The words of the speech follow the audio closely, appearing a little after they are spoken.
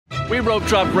We rope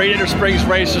dropped Radiator Springs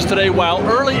Racers today while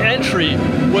early entry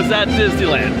was at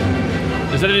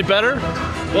Disneyland. Is it any better?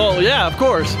 Well, yeah, of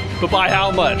course, but by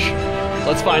how much?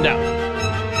 Let's find out.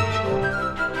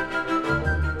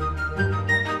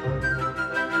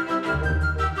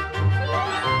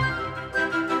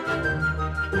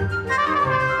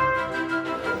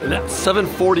 And that's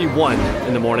 7:41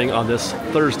 in the morning on this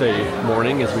Thursday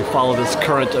morning as we follow this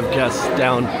current of guests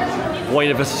down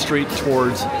Buena Vista Street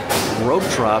towards rope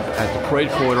drop at the Parade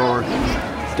Corridor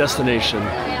destination,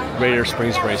 Radiator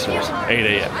Springs Racers, 8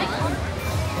 a.m.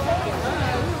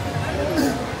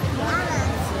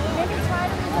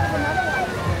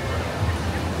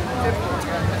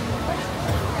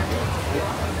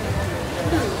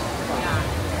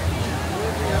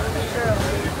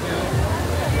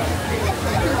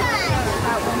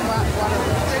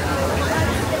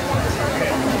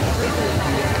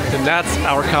 And that's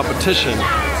our competition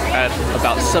at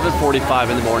about 7:45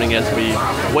 in the morning as we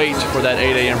wait for that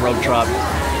 8 a.m. rope drop.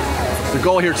 The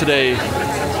goal here today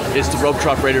is to rope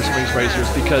drop Radiator Springs Racers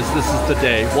because this is the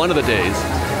day, one of the days,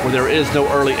 where there is no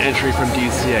early entry from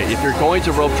DCA. If you're going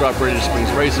to rope drop Radiator Springs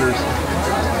Racers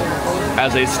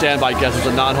as a standby guest, as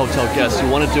a non-hotel guest, you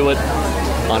want to do it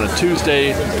on a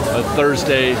Tuesday, a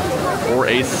Thursday, or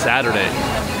a Saturday,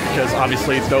 because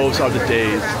obviously those are the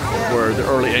days where the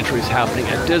early entry is happening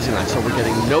at Disneyland. So we're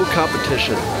getting no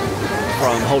competition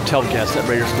from hotel guests at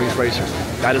Radiator Springs Racers.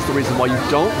 That is the reason why you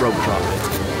don't rope drop it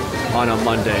on a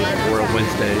Monday or a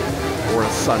Wednesday or a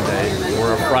Sunday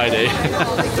or a Friday,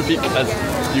 because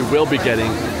you will be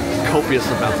getting copious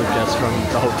amounts of guests from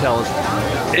the hotels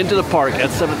into the park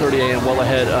at 7:30 a.m. well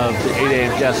ahead of the 8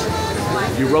 a.m. guests.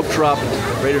 You rope drop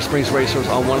Radiator Springs Racers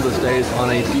on one of those days on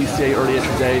a DCA early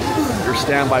entry day. Your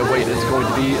standby wait is going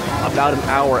to be about an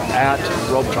hour at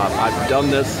rope drop. I've done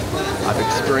this, I've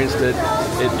experienced it.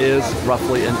 It is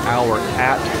roughly an hour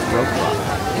at rope drop.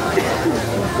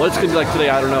 What it's going to be like today,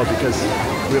 I don't know, because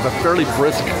we have a fairly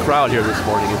brisk crowd here this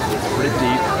morning. It's pretty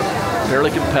deep,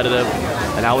 fairly competitive,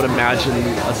 and I would imagine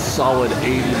a solid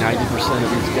 80–90% of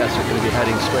these guests are going to be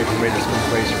heading straight to Radiator Springs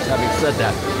Racers. Having said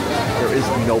that, there is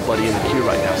nobody in the queue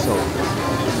right now, so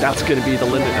that's going to be the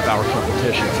limit of our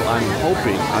competition. So I'm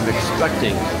hoping, I'm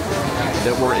expecting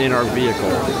that we're in our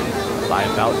vehicle by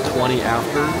about 20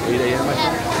 after 8 a.m. I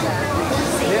think.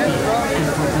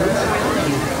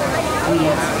 We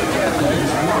ask you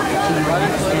to your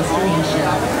next destination.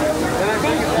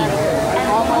 Thank you, and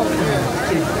welcome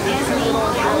to Disney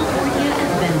California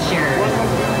Adventure.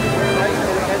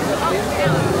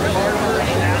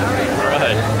 All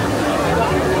right.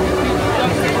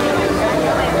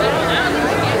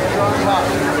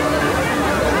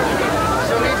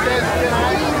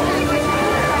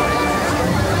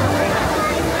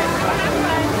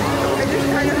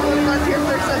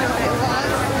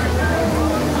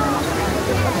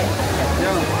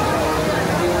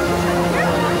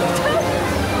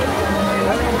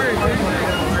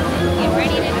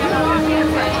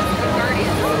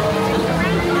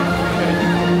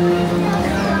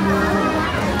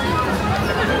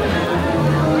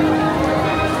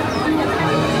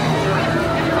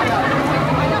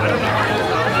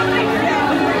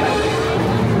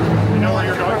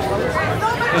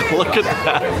 Look at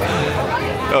that.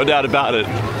 No doubt about it.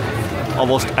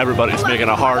 Almost everybody's making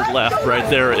a hard left right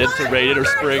there into Radiator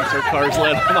Springs or Cars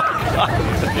Land. Oh my God.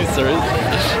 Are you serious?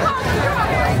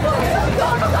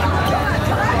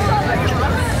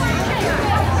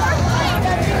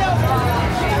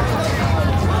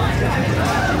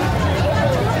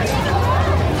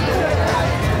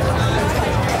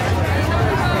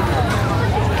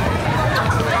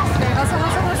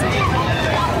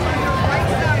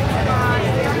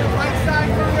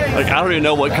 I don't even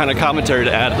know what kind of commentary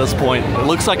to add at this point. It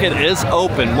looks like it is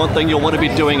open. One thing you'll want to be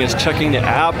doing is checking the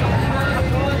app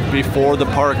before the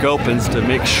park opens to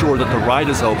make sure that the ride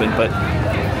is open, but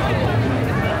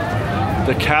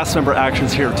the cast member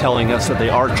actions here telling us that they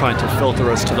are trying to filter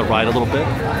us to the ride a little bit.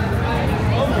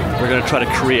 We're going to try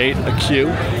to create a queue,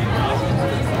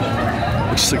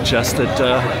 which suggests that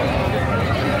the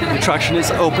attraction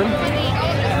is open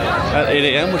at 8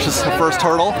 a.m., which is the first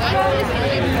hurdle.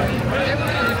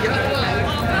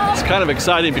 Kind of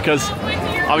exciting because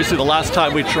obviously the last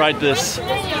time we tried this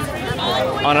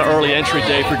on an early entry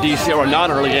day for DC or a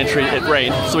non-early entry, it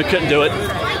rained, so we couldn't do it.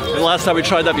 And the last time we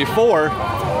tried that before,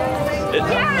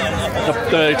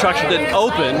 the attraction didn't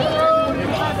open.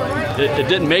 It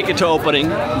didn't make it to opening.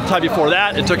 The time before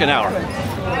that, it took an hour.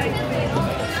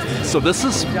 So this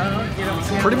is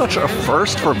pretty much a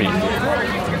first for me,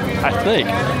 I think,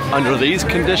 under these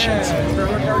conditions.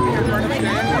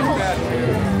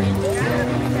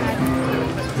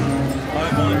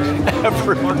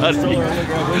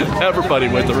 Everybody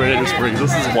went to Radiator Springs.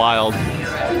 This is wild.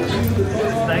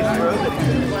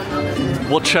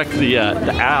 We'll check the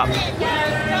app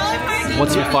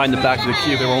once we find the back of the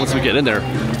queue, and once we get in there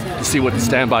to see what the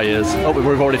standby is. Oh,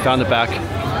 we've already found the back.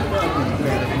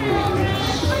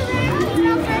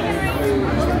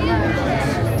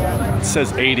 It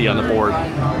says 80 on the board.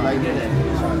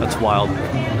 That's wild.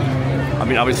 I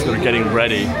mean, obviously they're getting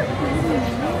ready.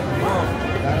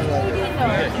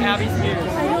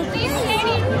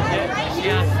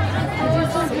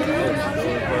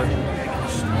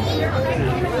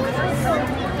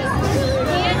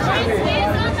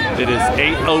 It is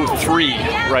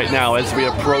 8:03 right now as we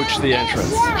approach the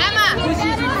entrance. Emma!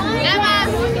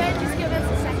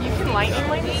 You can lightning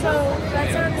lane? So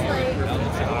that sounds like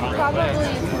probably...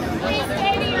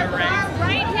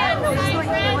 Right hand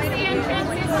side, the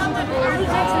entrance is on the board.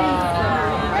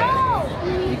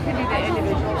 You could do the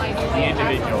individual lightning lane. The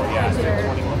individual, yeah.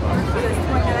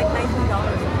 It's like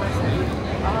 $19 per person.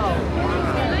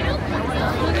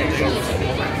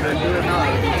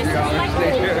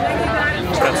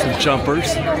 Got some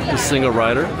jumpers, the single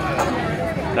rider.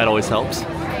 That always helps.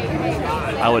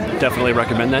 I would definitely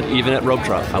recommend that, even at rope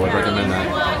drop. I would recommend that.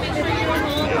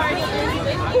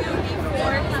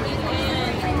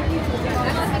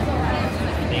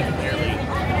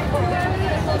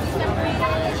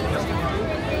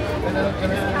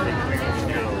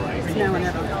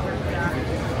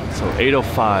 So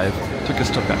 8:05. Took us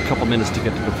a couple minutes to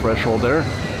get to the threshold there.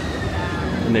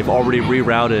 And they've already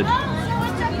rerouted.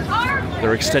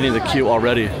 They're extending the queue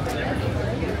already.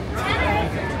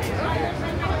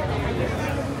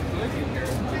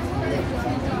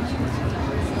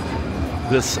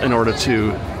 This in order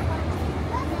to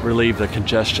relieve the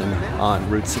congestion on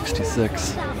Route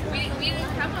 66. We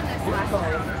didn't come on this last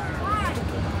time.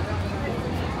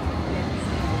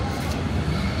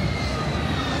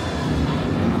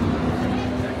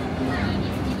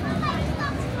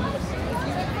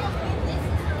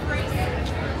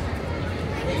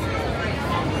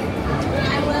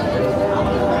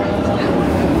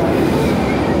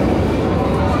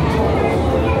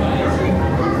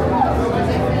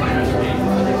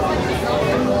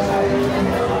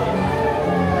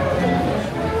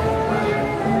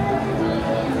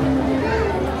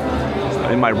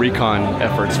 My recon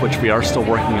efforts, which we are still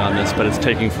working on this, but it's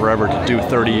taking forever to do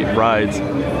 30 rides.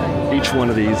 Each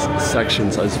one of these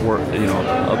sections is,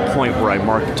 a point where I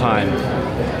mark the time.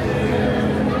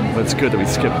 But it's good that we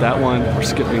skipped that one. We're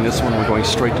skipping this one. We're going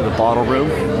straight to the bottle room.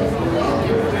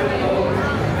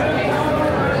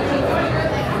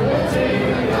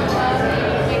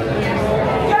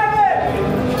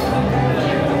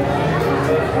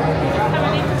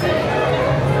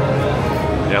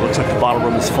 Yeah, it looks like the bottle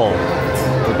room is full.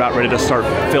 We're about ready to start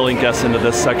filling guests into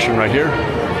this section right here. The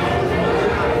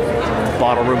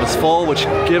bottle room is full, which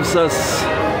gives us,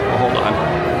 hold on.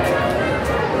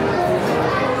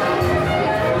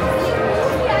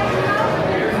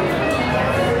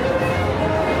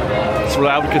 So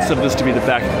I would consider this to be the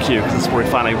back of the queue, because this is where we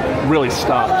finally really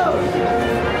stopped.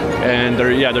 And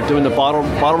they're doing the bottle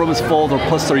room is full,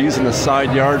 plus they're using the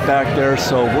side yard back there,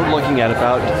 so we're looking at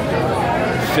about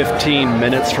 15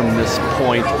 minutes from this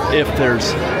point if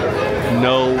there's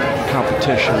no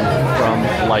competition from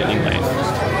Lightning Lane.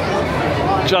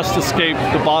 Just escaped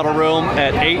the bottle room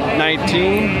at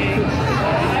 8:19.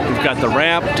 We've got the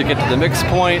ramp to get to the mix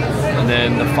point, and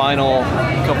then the final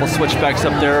couple switchbacks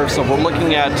up there. So we're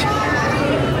looking at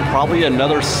probably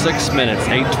another 6 minutes.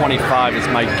 8:25 is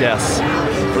my guess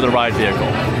for the ride vehicle.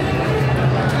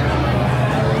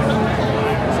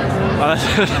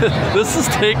 This is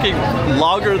taking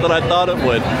longer than I thought it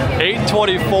would.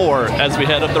 8:24 as we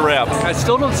head up the ramp. I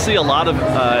still don't see a lot of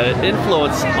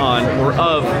influence on or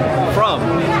from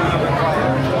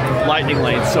Lightning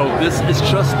Lane. So this is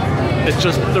just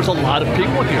there's a lot of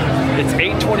people here. It's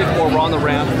 8:24. We're on the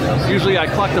ramp. Usually I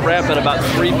clock the ramp at about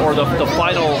 3, or the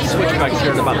final switchbacks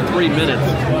here in about 3 minutes.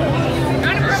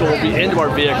 So we'll be into our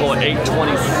vehicle at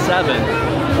 8:27.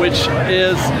 Which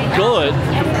is good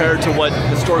compared to what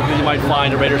historically you might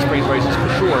find at Radiator Springs Racers for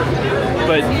sure.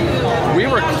 But we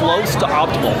were close to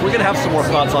optimal. We're gonna have some more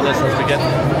thoughts on this as we get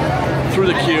through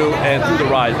the queue and through the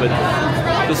ride, but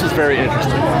this was very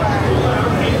interesting.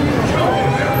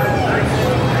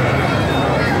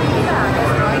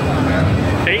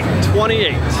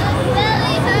 $8.28.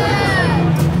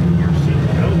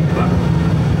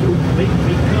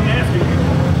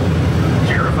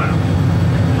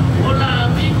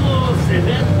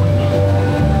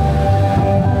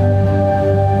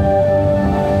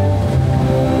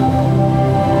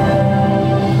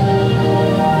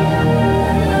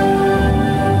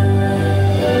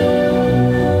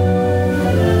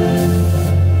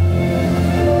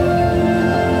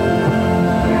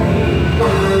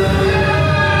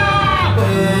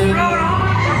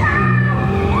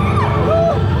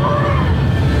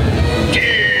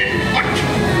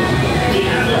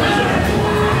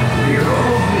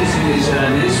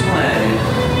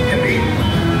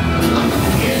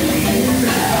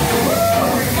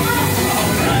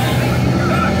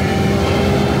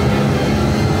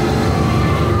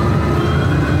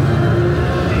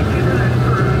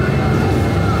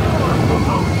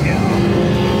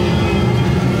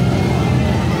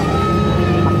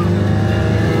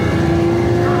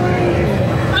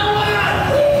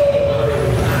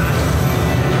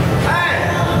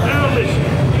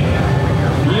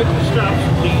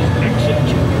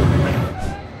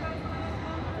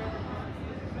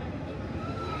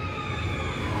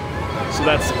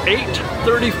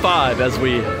 8:35 as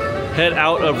we head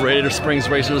out of Radiator Springs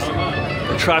Racers.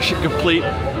 Attraction complete.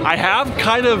 I have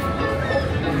kind of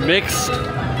mixed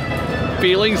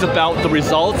feelings about the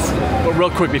results, but real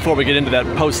quick before we get into that,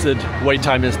 posted wait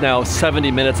time is now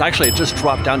 70 minutes. Actually, it just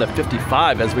dropped down to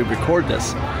 55 as we record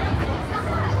this.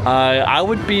 I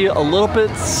would be a little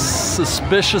bit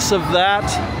suspicious of that,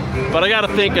 but I gotta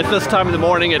think at this time in the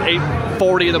morning, at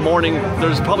 8:40 in the morning,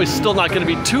 there's probably still not gonna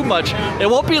be too much. It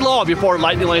won't be long before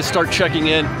Lightning Lanes start checking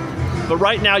in, but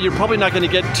right now you're probably not gonna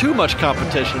get too much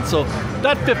competition, so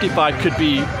that 55 could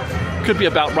be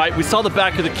about right. We saw the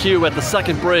back of the queue at the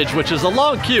second bridge, which is a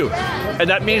long queue, and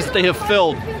that means that they have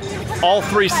filled all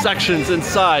three sections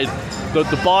inside.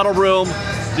 The bottle room,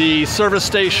 the service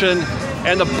station,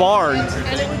 and the barn.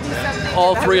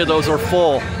 All three of those are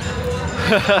full.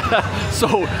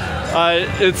 So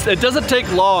it doesn't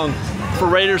take long for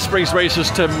Radiator Springs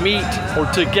Racers to meet or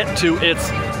to get to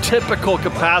its typical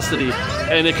capacity,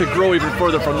 and it could grow even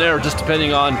further from there, just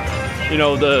depending on, you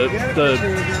know, the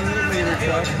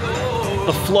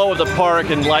flow of the park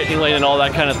and Lightning Lane and all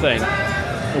that kind of thing.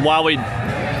 And while we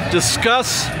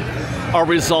discuss our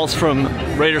results from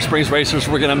Radiator Springs Racers,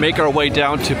 we're gonna make our way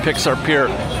down to Pixar Pier.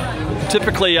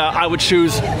 Typically, I would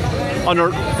choose,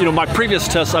 under my previous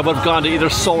tests, I would have gone to either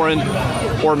Soarin'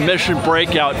 or Mission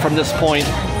Breakout from this point.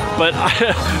 But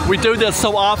we do this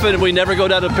so often, we never go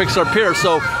down to Pixar Pier.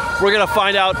 So we're gonna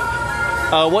find out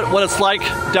what it's like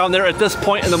down there at this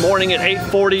point in the morning at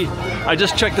 8:40. I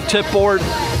just checked the tip board,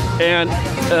 and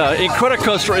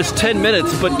Incredicoaster is 10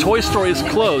 minutes, but Toy Story is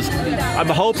closed. I'm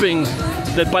hoping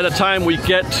that by the time we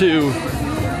get to,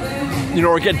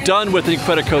 or get done with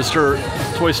Incredicoaster,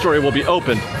 Toy Story will be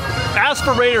open. As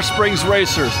for Radiator Springs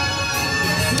Racers,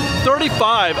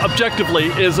 35 objectively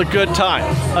is a good time.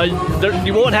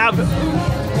 You won't have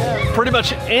pretty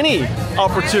much any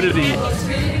opportunity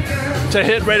to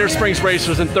hit Radiator Springs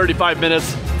Racers in 35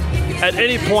 minutes at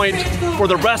any point for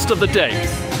the rest of the day,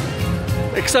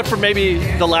 except for maybe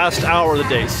the last hour of the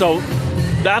day. So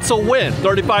that's a win.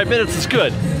 35 minutes is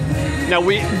good. Now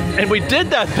we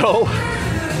did that though,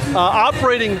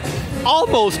 operating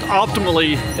almost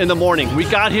optimally in the morning. We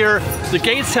got here, the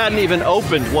gates hadn't even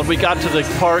opened when we got to the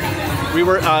park. We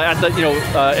were at the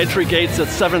entry gates at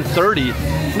 7:30.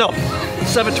 No,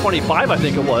 7:25 I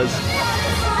think it was.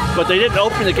 But they didn't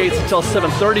open the gates until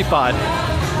 7:35.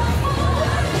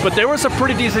 But there was a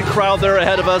pretty decent crowd there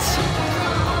ahead of us.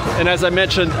 And as I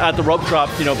mentioned at the rope drop,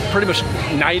 pretty much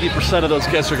 90% of those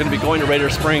guests are going to be going to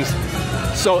Radiator Springs.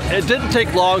 So it didn't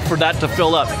take long for that to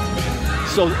fill up.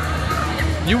 So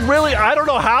I don't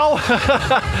know how.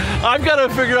 I've got to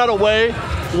figure out a way.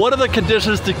 What are the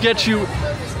conditions to get you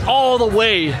all the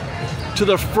way to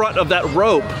the front of that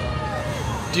rope?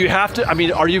 Do you have to,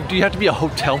 do you have to be a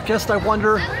hotel guest, I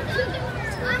wonder?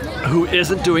 Who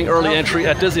isn't doing early entry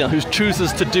at Disneyland, who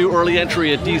chooses to do early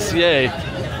entry at DCA?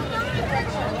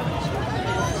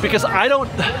 Because I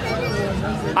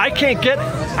can't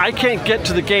get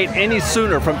to the gate any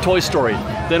sooner from Toy Story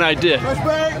than I did.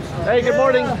 Hey, good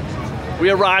morning. We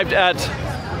arrived at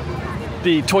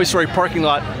the Toy Story parking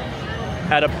lot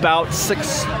at about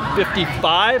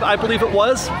 6:55, I believe it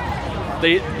was.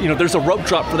 There's a rope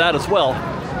drop for that as well.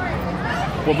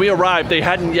 When we arrived, they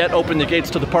hadn't yet opened the gates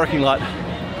to the parking lot.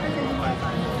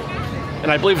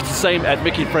 And I believe it's the same at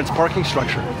Mickey and Friends parking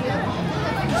structure.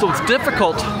 So it's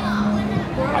difficult.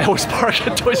 I always park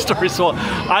at Toy Story, so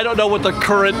I don't know what the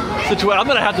current situation. I'm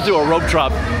gonna have to do a rope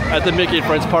drop at the Mickey and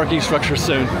Friends parking structure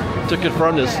soon to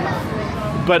confirm this.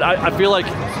 But I feel like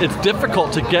it's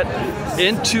difficult to get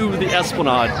into the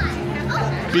Esplanade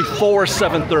before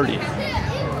 7:30,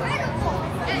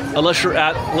 unless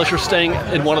you're staying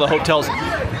in one of the hotels,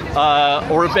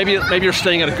 or maybe you're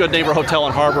staying at a Good Neighbor Hotel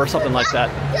in Harbor or something like that.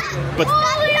 But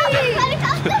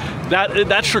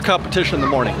that's your competition in the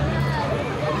morning.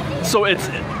 So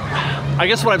I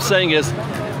guess what I'm saying is,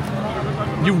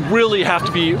 you really have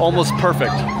to be almost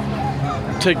perfect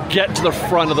to get to the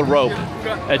front of the rope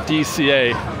at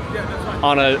DCA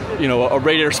on a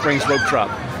Radiator Springs rope drop.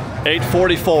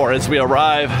 8:44 as we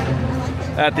arrive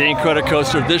at the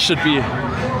Incredicoaster. This should be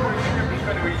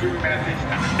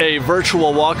a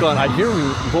virtual walk-on. I hear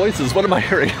voices. What am I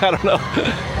hearing? I don't know.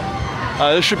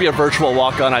 This should be a virtual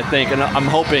walk-on, I think, and I'm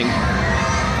hoping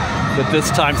that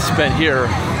this time spent here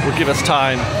will give us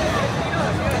time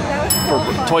for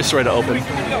Toy Story to open.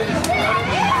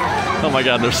 Oh my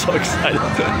God, they're so excited.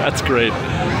 That's great.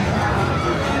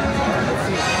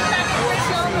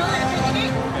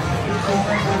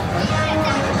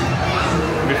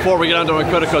 Before we get on to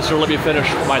Incredicoaster, let me finish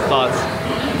my thoughts.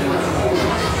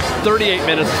 38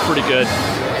 minutes is pretty good.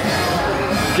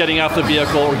 getting out the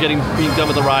vehicle or being done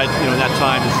with the ride, you know, in that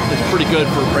time is pretty good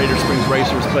for Radiator Springs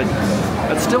Racers, but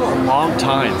that's still a long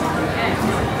time.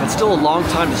 That's still a long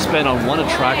time to spend on one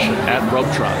attraction at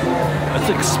Rope Drop. That's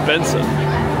expensive.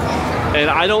 And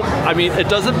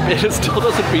it still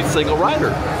doesn't beat single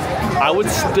rider. I would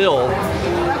still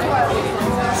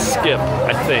skip,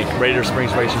 I think, Radiator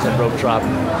Springs Racers at Rope Drop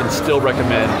and still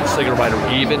recommend single rider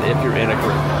even if you're in a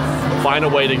group. Find a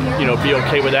way to, you know, be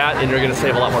okay with that and you're gonna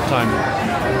save a lot more time.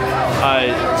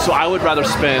 So I would rather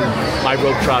spend my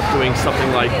Rope Drop doing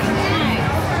something like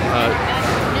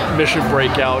Mission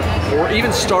Breakout, or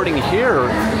even starting here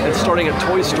and starting at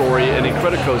Toy Story and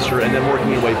Incredicoaster and then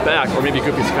working your way back, or maybe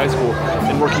Goofy's Sky School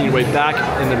and working your way back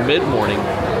in the mid-morning,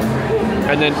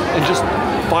 and just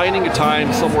finding a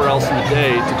time somewhere else in the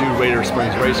day to do Radiator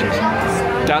Springs Racers.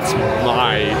 That's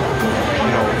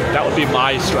that would be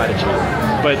my strategy.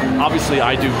 But obviously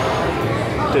I do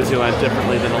Disneyland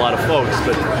differently than a lot of folks,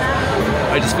 but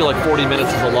I just feel like 40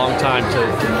 minutes is a long time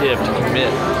to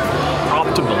commit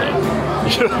optimally.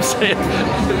 You know what I'm saying?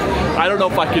 I don't know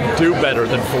if I could do better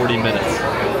than 40 minutes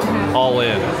all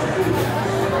in.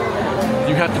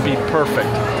 You have to be perfect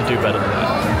to do better than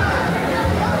that.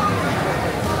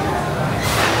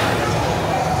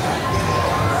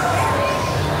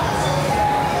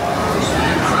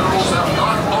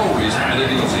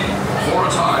 For a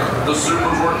time, the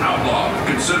Supers were outlawed,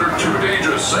 considered too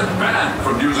dangerous, and banned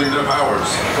from using their powers.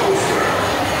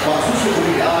 Para su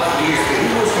seguridad, les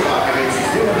pedimos que bajen el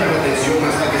sistema de retención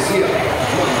hasta que cierre.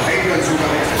 Mantengan su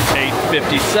cabeza.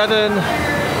 8:57,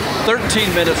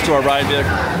 13 minutes to our ride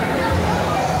vehicle.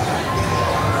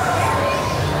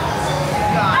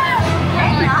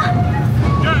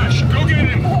 Dash, go get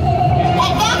him!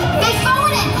 Hey, Beth, they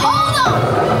phone it! Hold on!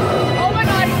 Oh my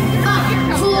God!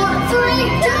 4,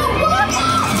 3, 2, 1!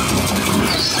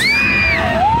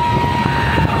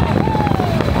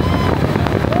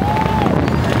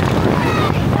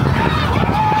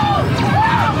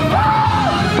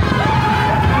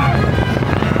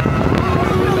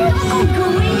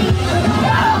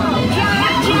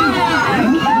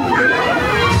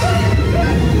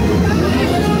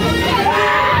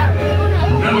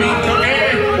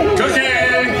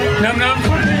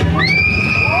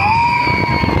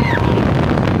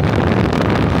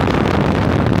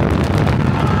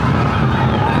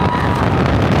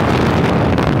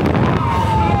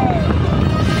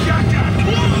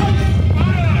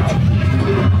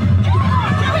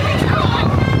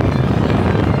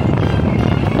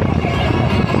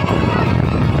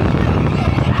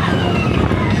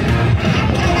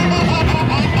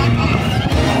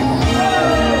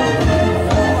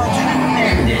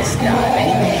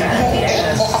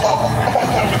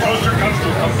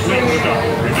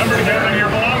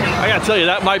 Tell you,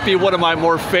 that might be one of my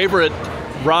more favorite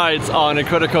rides on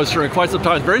Incredicoaster in quite some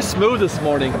time. It's very smooth this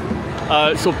morning.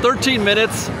 So 13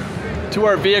 minutes to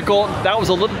our vehicle. That was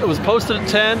it was posted at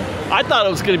 10. I thought it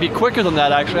was going to be quicker than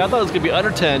that, actually. I thought it was going to be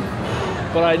under 10.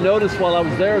 But I noticed while I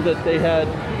was there that they had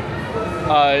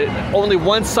only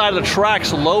one side of the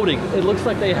tracks loading. It looks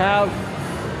like they have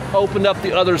opened up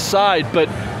the other side, but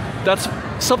that's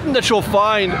something that you'll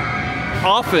find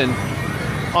often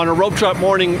on a Rope Drop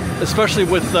morning, especially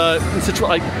with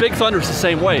like Big Thunder's the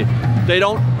same way. They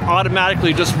don't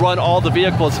automatically just run all the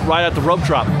vehicles right at the Rope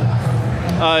Drop.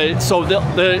 So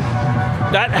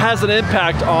that has an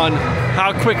impact on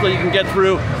how quickly you can get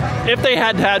through. If they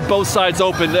had had both sides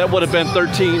open, that would have been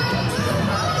 13.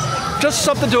 Just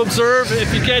something to observe.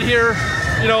 If you get here,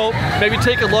 you know, maybe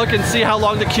take a look and see how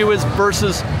long the queue is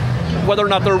versus whether or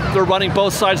not they're running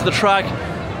both sides of the track.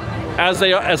 As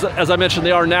I mentioned,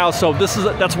 they are now. So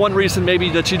that's one reason maybe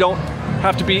that you don't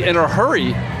have to be in a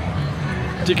hurry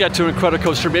to get to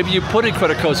Incredicoaster. Maybe you put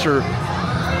Incredicoaster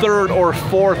 3rd or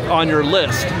 4th on your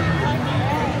list.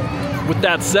 With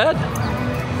that said,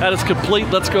 that is complete.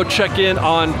 Let's go check in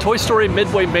on Toy Story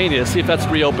Midway Mania, see if that's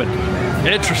reopened.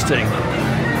 Interesting.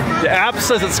 The app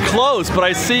says it's closed, but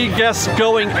I see guests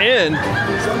going in.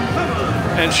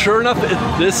 And sure enough,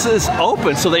 this is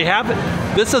open, so they have it.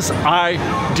 This is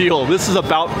ideal. This is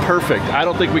about perfect. I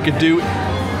don't think we could do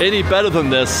any better than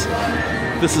this.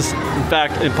 This is, in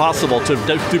fact, impossible to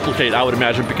duplicate, I would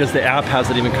imagine, because the app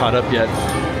hasn't even caught up yet,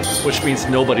 which means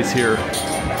nobody's here,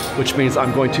 which means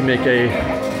I'm going to make a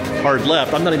hard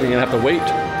left. I'm not even gonna have to wait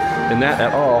in that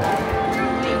at all.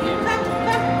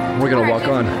 We're gonna walk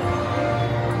on.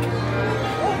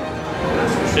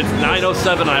 It's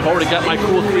 9:07, I've already got my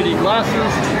cool 3D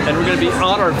glasses, and we're gonna be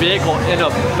on our vehicle in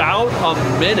about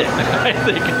a minute. I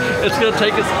think it's gonna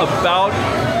take us about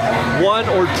 1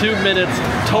 or 2 minutes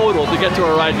total to get to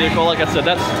our ride vehicle. Like I said,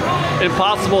 that's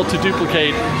impossible to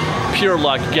duplicate pure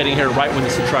luck getting here right when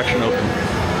this attraction opened.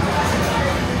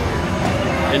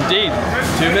 Indeed,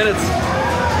 2 minutes.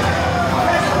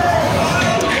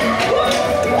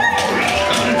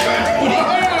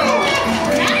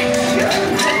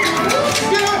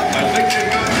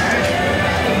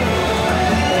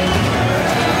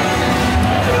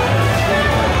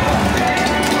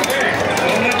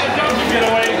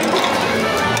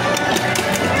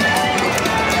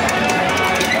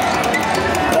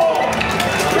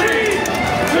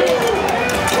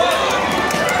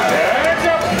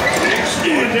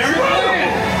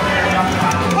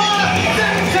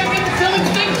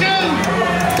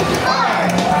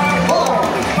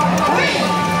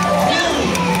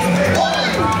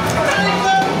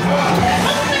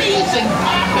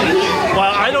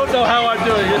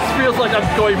 Feels like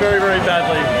I'm going very, very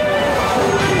badly.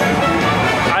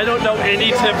 I don't know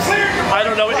any tips. I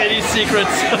don't know any secrets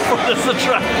for this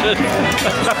attraction.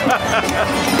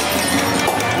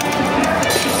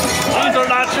 These are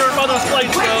not your mother's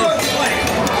plates, though.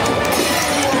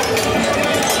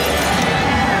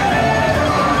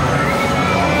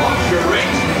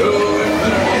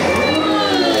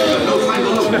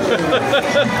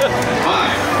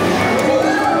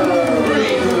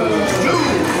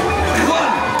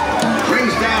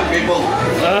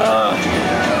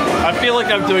 I feel like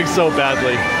I'm doing so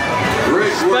badly,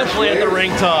 especially at the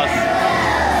ring toss,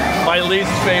 my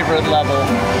least favorite level.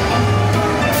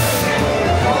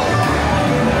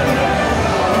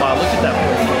 Wow, look at that!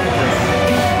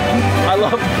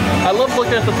 I love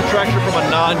looking at this attraction from a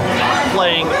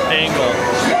non-playing angle.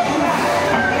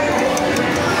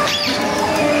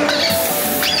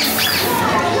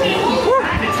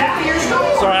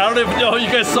 Sorry, I don't even know you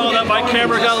guys saw that. My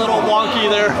camera got a little wonky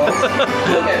there.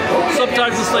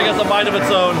 Sometimes this thing has a mind of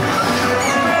its own.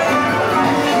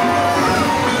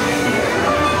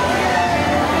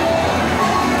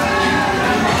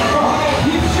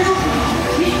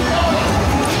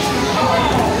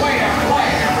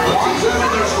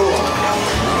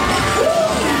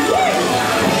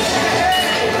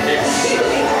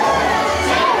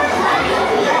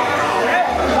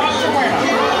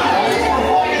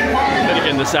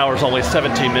 This hour is only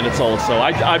 17 minutes old, so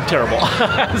I'm terrible.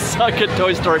 I suck at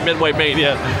Toy Story Midway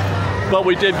Mania. But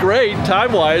we did great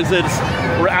time-wise.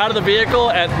 We're out of the vehicle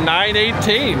at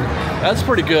 9:18. That's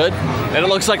pretty good. And it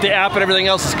looks like the app and everything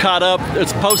else is caught up.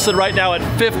 It's posted right now at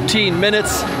 15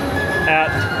 minutes at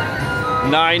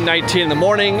 9:19 in the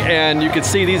morning, and you can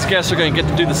see these guests are going to get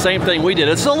to do the same thing we did.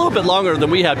 It's a little bit longer than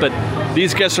we had, but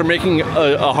these guests are making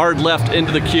a hard left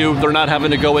into the queue. They're not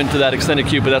having to go into that extended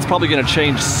queue, but that's probably going to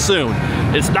change soon.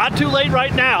 It's not too late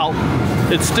right now.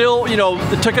 It's still, you know,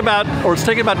 it's taking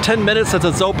about 10 minutes since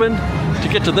it's open to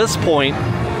get to this point,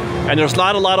 and there's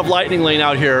not a lot of lightning lane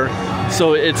out here,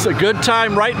 so it's a good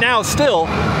time right now still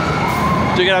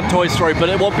to get on Toy Story, but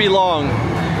it won't be long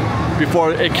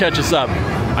before it catches up.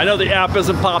 I know the app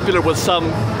isn't popular with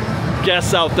some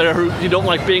guests out there who you don't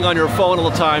like being on your phone all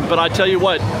the time, but I tell you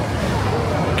what,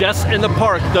 guests in the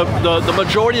park, the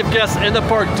majority of guests in the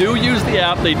park do use the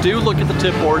app. They do look at the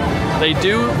tip board. They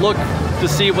do look to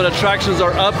see when attractions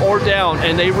are up or down,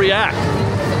 and they react.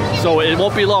 So it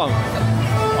won't be long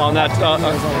on that.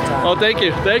 Oh, thank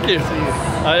you.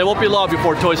 It won't be long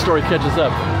before Toy Story catches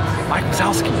up. Mike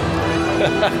Wazowski.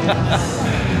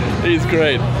 He's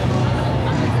great.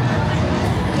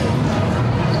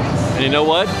 And you know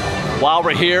what? While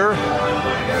we're here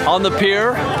on the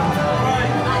pier,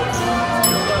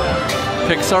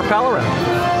 Pixar Pal-Around.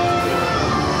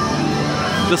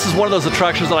 This is one of those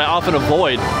attractions that I often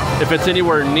avoid if it's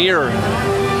anywhere near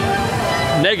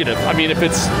negative. I mean, if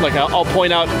it's like, I'll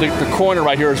point out the corner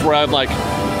right here is where I'm like,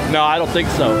 no, I don't think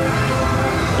so.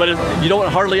 But you don't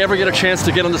hardly ever get a chance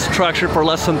to get on this attraction for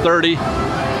less than 30.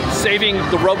 Saving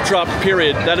the rope drop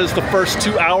period, that is the first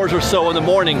 2 hours or so in the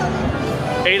morning,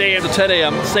 8 a.m. to 10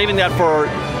 a.m., saving that for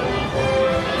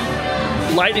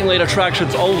lightning lane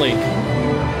attractions only.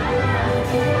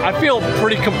 I feel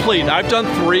pretty complete. I've done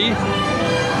 3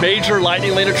 major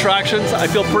lightning lane attractions. I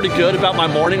feel pretty good about my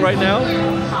morning right now.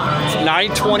 It's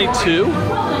 9:22,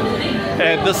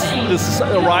 and this is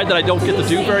a ride that I don't get to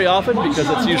do very often because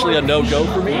it's usually a no-go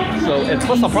for me. So, and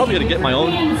plus I'm probably gonna get my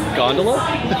own gondola,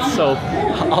 so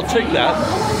I'll take that.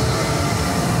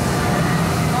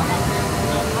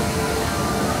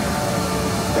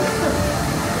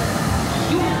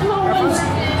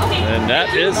 And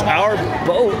that is our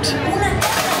boat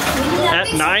at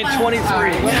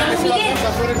 9:23.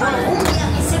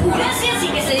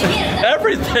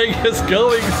 Everything is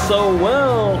going so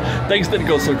well. Things didn't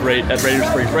go so great at Radiator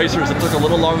Springs Racers. It took a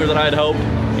little longer than I had hoped.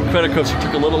 Incredicoaster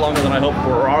took a little longer than I hoped.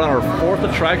 We're on our 4th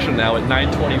attraction now at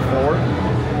 9:24.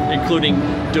 including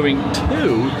doing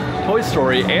 2 Toy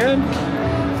Story and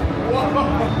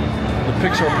the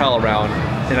Pixar Pal around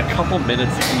in a couple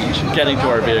minutes each, getting to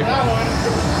our vehicle.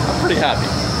 I'm pretty happy.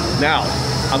 Now,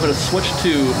 I'm gonna switch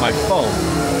to my phone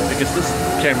because this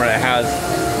camera has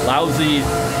lousy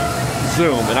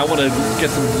zoom, and I wanna get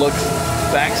some looks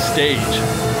backstage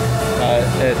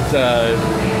at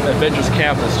Avengers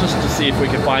Campus just to see if we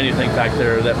can find anything back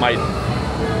there that might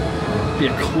be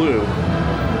a clue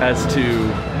as to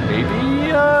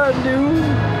maybe a new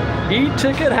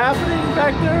e-ticket happening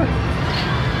back there.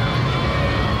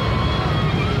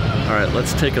 All right,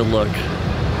 let's take a look.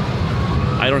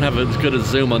 I don't have as good a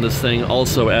zoom on this thing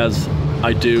also as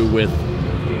I do with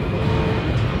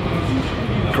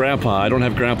Grandpa. I don't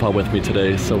have Grandpa with me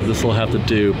today, so this will have to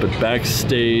do, but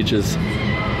backstage is,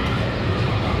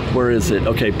 where is it?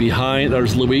 Okay, behind,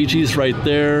 there's Luigi's right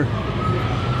there.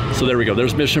 So there we go,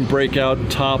 there's Mission Breakout,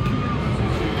 top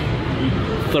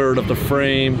third of the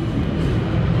frame.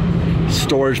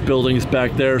 Storage buildings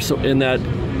back there. So in that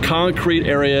concrete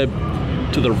area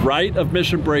to the right of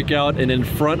Mission Breakout and in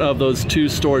front of those 2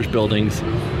 storage buildings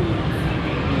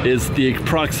is the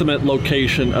approximate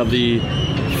location of the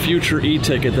future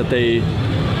e-ticket that they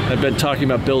have been talking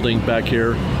about building back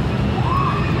here.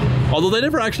 Although they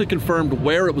never actually confirmed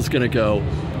where it was going to go.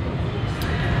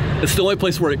 It's the only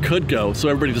place where it could go, so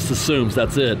everybody just assumes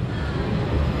that's it.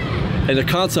 And the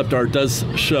concept art does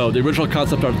show, the original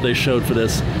concept art that they showed for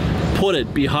this, put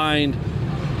it behind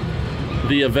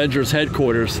the Avengers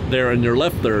headquarters there in your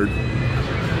left third.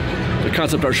 The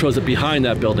concept art shows it behind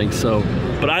that building, so,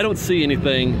 but I don't see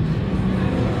anything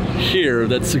here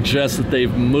that suggests that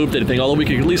they've moved anything, although we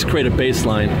could at least create a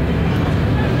baseline.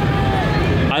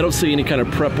 I don't see any kind of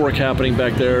prep work happening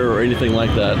back there or anything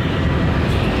like that.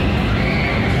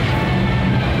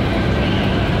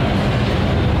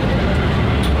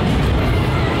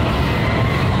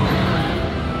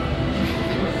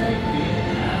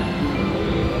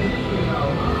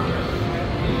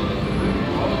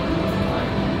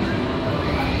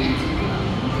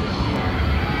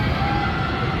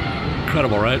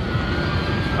 Incredible, right?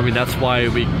 I mean, that's why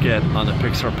we get on the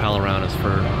Pixar Pal around, is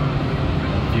for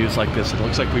views like this. It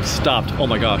looks like we've stopped. Oh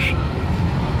my gosh.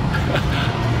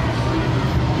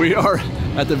 We are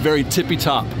at the very tippy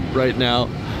top right now.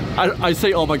 I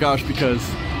say oh my gosh because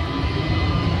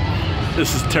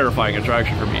this is a terrifying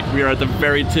attraction for me. We are at the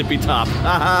very tippy top.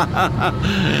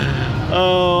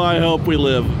 Oh, I hope we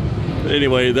live.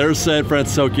 Anyway, there's San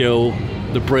Francisco,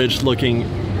 the bridge looking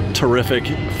terrific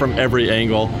from every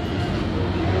angle.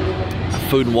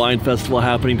 Food and wine festival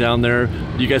happening down there.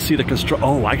 You guys see the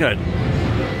oh, I got it.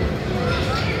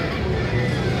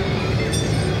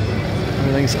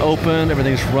 Everything's open,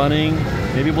 everything's running.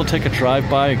 Maybe we'll take a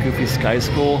drive-by at Goofy Sky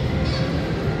School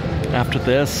after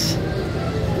this.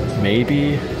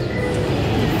 Maybe.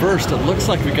 First, it looks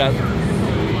like we got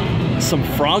some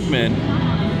frogmen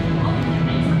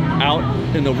out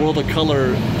in the World of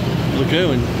Color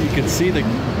Lagoon. You can see there's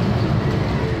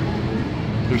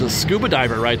a scuba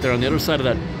diver right there on the other side of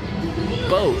that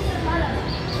boat.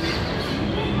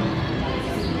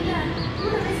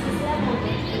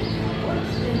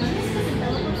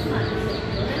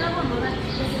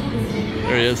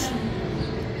 There he is.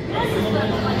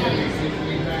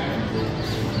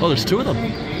 Oh, there's 2 of them.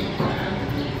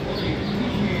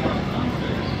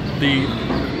 The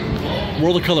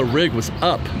World of Color rig was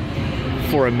up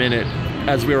for a minute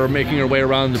as we were making our way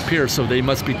around the pier, so they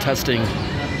must be testing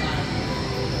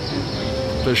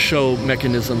the show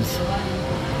mechanisms.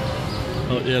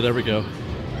 Oh yeah, there we go.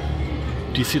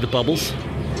 Do you see the bubbles?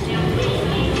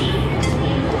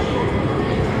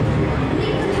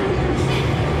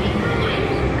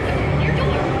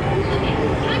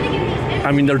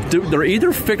 I mean, they're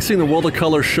either fixing the World of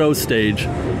Color show stage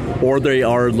or they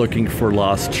are looking for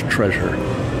lost treasure.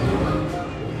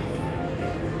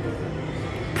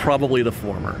 Probably the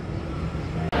former.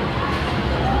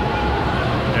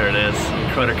 There it is,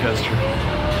 Credit Coaster.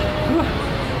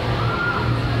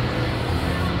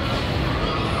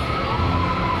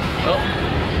 Oh.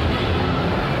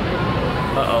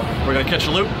 Uh-oh, we're gonna catch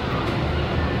a loop.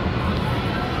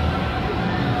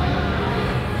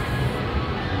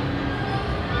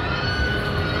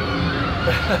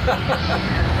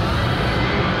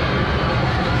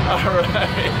 All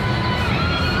right.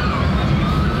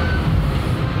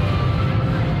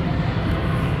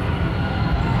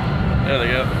 There they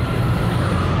go.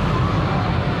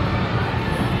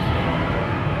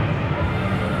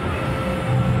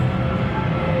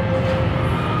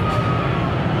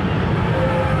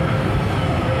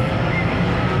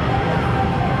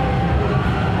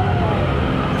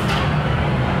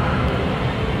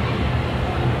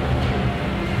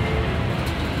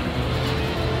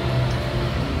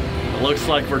 looks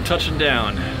like we're touching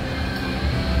down.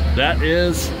 That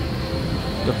is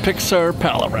the Pixar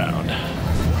Pal Around.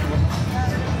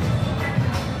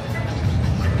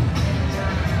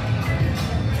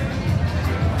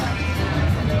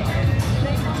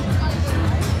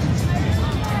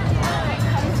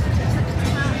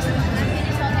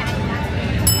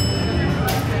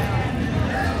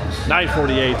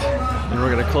 .9:48, and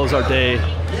we're going to close our day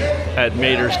at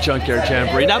Mater's Junkyard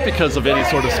Jamboree, not because of any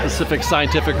sort of specific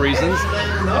scientific reasons.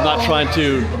 I'm not trying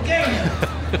to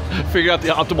figure out the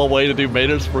optimal way to do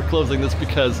Mater's. We're closing this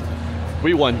because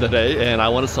we won today, and I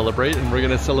want to celebrate, and we're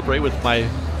going to celebrate with my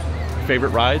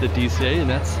favorite ride at DCA, and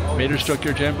that's Mater's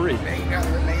Junkyard Jamboree.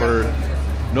 For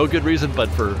no good reason, but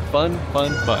for fun,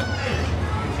 fun, fun.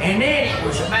 And then it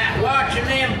was about watching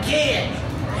them kids.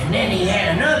 And then he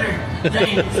had another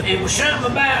thing. It was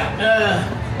something about,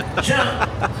 something.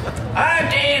 All right,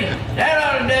 then, that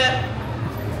ought to do it.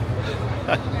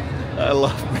 I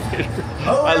love Mater.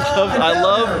 I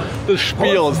love the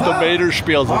spiels, the Mater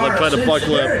spiels as I'm trying to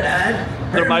buckle up.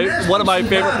 They're one of my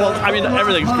favorite quotes. I mean,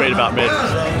 everything's great about Mater.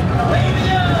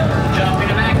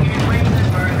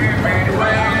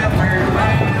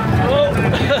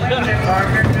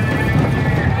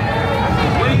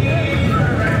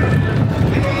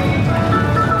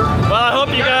 Well, I hope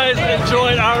you guys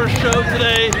enjoyed our show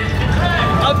today.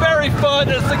 A very fun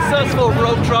and successful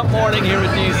road trip morning here at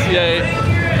DCA.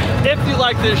 If you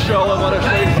like this show and want to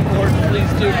show your support,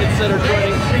 please do consider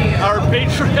joining our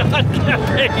Patreon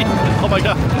campaign. Oh my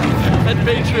God. At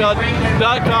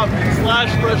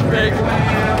patreon.com/freshbake.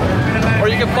 Or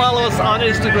you can follow us on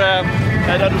Instagram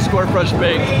at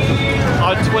 _freshbake.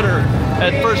 On Twitter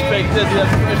at freshbake.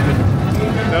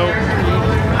 No.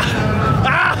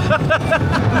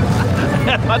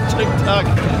 And on TikTok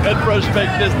at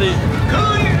freshbake Disney.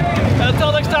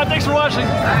 Until next time, thanks for watching.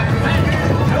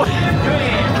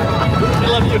 We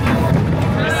love you.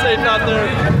 Be safe out there.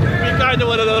 Be kind to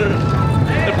one another.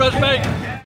 And Fresh Bake.